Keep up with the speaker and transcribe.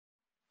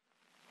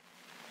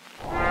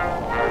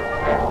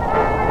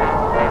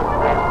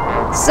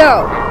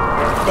So,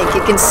 think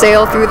you can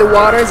sail through the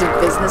waters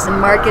of business and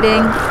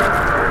marketing?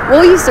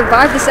 Will you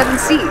survive the 7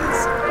 seas?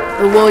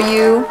 Or will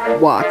you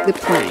walk the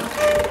plank?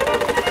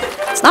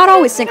 It's not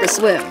always sink or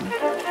swim.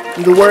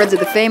 In the words of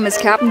the famous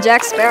Captain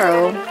Jack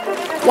Sparrow,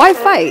 why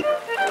fight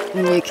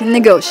when you can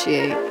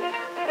negotiate?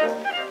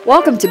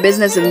 Welcome to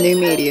Business of New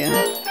Media,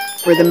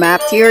 where the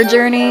map to your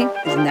journey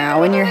is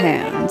now in your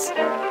hands.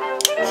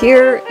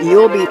 Here,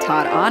 you'll be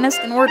taught honest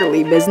and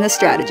orderly business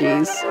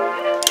strategies.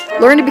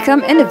 Learn to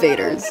become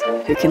innovators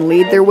who can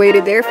lead their way to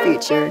their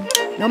future,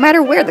 no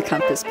matter where the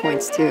compass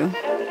points to.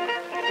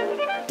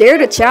 Dare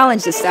to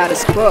challenge the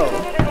status quo,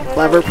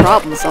 clever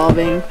problem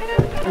solving,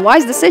 and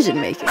wise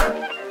decision making.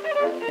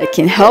 It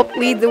can help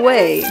lead the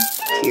way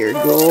to your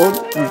gold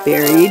and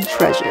buried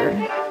treasure.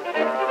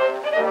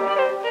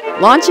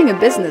 Launching a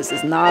business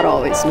is not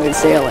always smooth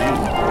sailing.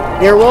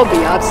 There will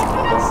be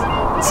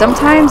obstacles.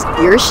 Sometimes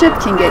your ship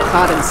can get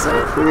caught in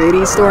some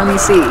pretty stormy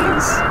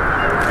seas.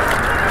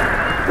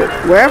 But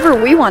wherever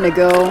we want to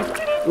go,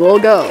 we'll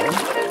go.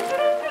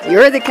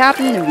 You're the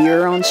captain of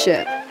your own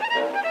ship.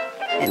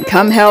 And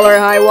come hell or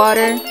high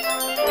water,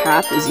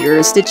 path is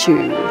yours to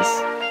choose.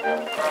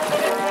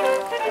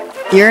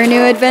 Your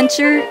new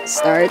adventure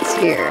starts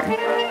here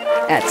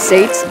at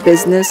SAIT's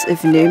Business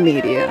of New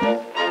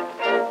Media.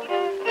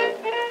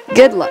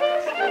 Good luck.